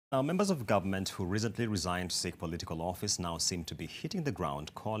Members of government who recently resigned to seek political office now seem to be hitting the ground,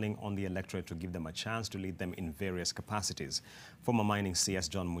 calling on the electorate to give them a chance to lead them in various capacities. Former mining CS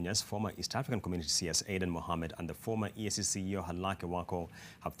John Munyes, former East African Community CS Aden Mohammed, and the former EAC CEO Halake Wako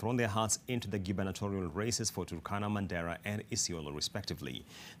have thrown their hearts into the gubernatorial races for Turkana, Mandera, and Isiolo, respectively.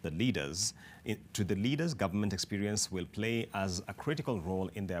 To the leaders, government experience will play as a critical role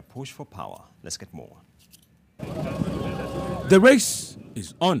in their push for power. Let's get more. The race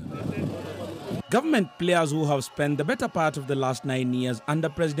is on. Government players who have spent the better part of the last 9 years under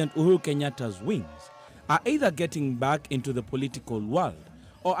President Uhuru Kenyatta's wings are either getting back into the political world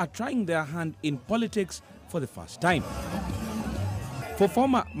or are trying their hand in politics for the first time. For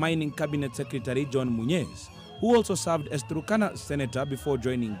former Mining Cabinet Secretary John Munyes, who also served as Turkana Senator before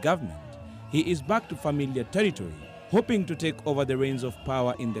joining government, he is back to familiar territory, hoping to take over the reins of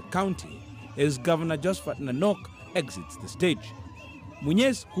power in the county as Governor Josephat Nanok exits the stage.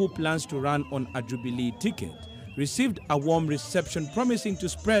 Munyes, who plans to run on a Jubilee ticket, received a warm reception promising to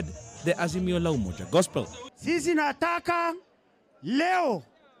spread the Azimio la Umoja gospel. Sisi nataka leo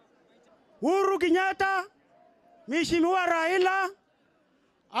Uhuru Kenyatta, Mheshimiwa Raila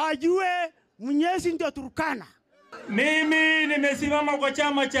ajue Munyes ndio Turkana. Mimi nimesimama kwa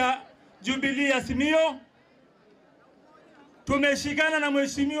chama cha Jubilee Azimio. Tumeshikana na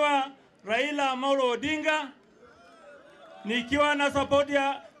Mheshimiwa Raila Amolo Odinga, nikiwa na support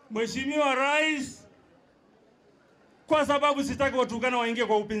ya Mheshimiwa Rais, kwa sababu sitaki Waturkana waingie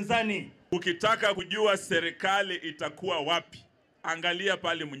kwa upinzani. Ukitaka kujua serikali itakuwa wapi, angalia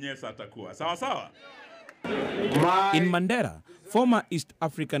pale Munyes atakuwa. Sawa sawa? In Mandera, former East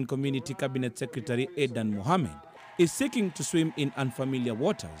African Community Cabinet Secretary Aden Mohammed is seeking to swim in unfamiliar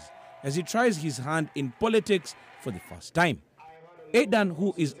waters as he tries his hand in politics for the first time. Aden,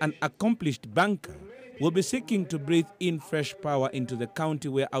 who is an accomplished banker, will be seeking to breathe in fresh power into the county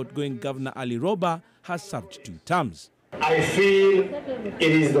where outgoing Governor Ali Roba has served 2 terms. I feel it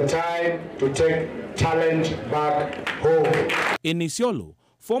is the time to take challenge back home. In Isiolo,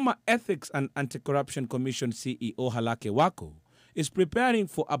 former Ethics and Anti-Corruption Commission CEO Halake Wako is preparing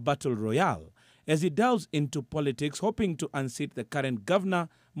for a battle royale as he delves into politics, hoping to unseat the current governor,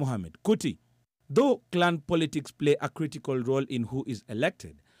 Mohamed Kuti. Though clan politics play a critical role in who is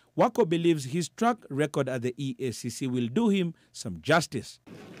elected, Wako believes his track record at the EACC will do him some justice.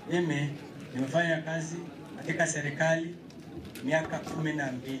 Mimi nimefanya kazi katika serikali miaka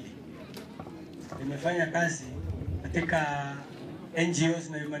 12. Nimefanya kazi katika NGOs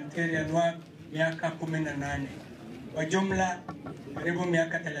na humanitarian work miaka 18. Kwa jumla karibu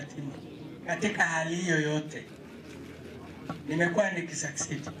miaka 30. Katika hali hiyo yote nimekuwa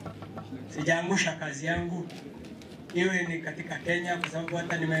nikisucceed. Sijaangusha kazi yangu, iwe ni katika Kenya, kwa sababu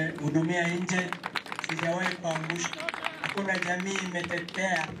hata nimehudumia nje, sijawahi kuangusha. Hakuna jamii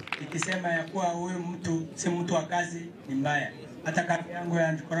imetetea ikisema ya kuwa huyu mtu si mtu wa kazi, ni mbaya. Hata kazi yangu ya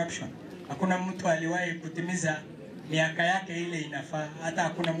anti-corruption, hakuna mtu aliwahi kutimiza miaka yake ile inafaa. Hata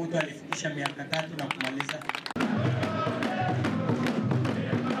hakuna mtu alifikisha miaka 3 na kumaliza.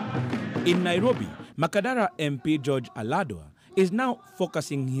 In Nairobi, Makadara MP George Aladwa is now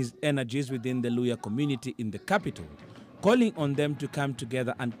focusing his energies within the Luhya community in the capital, calling on them to come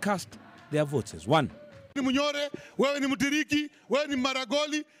together and cast their votes as one. Ni Munyore, wewe ni Mutiriki, wewe ni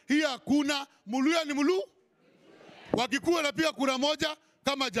Maragoli, hii hakuna. Muluya ni Mulu. Wakikuyu wanapiga kura moja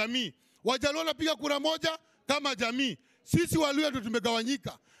kama jamii. Wajaluo wanapiga kura moja kama jamii. Sisi Waluhya ndio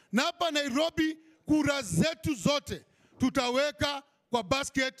tumegawanyika. Na hapa Nairobi kura zetu zote tutaweka kwa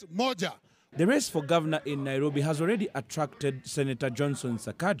basket moja. The race for governor in Nairobi has already attracted Senator Johnson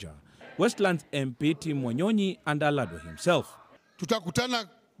Sakaja, Westlands MP Tim Wanyonyi, and Aladwa himself. Tutakutana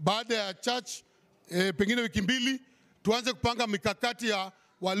baada ya church pengine wiki 2, tuanze kupanga mikakati ya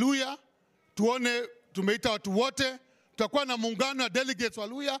Waluhya, tuone tumeita watu wote, tutakuwa na muungano wa delegates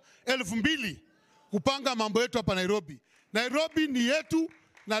Waluhya 2000 kupanga mambo yetu hapa Nairobi. Nairobi ni yetu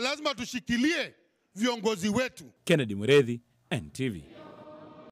na lazima tushikilie viongozi wetu. Kennedy Muredhi, NTV.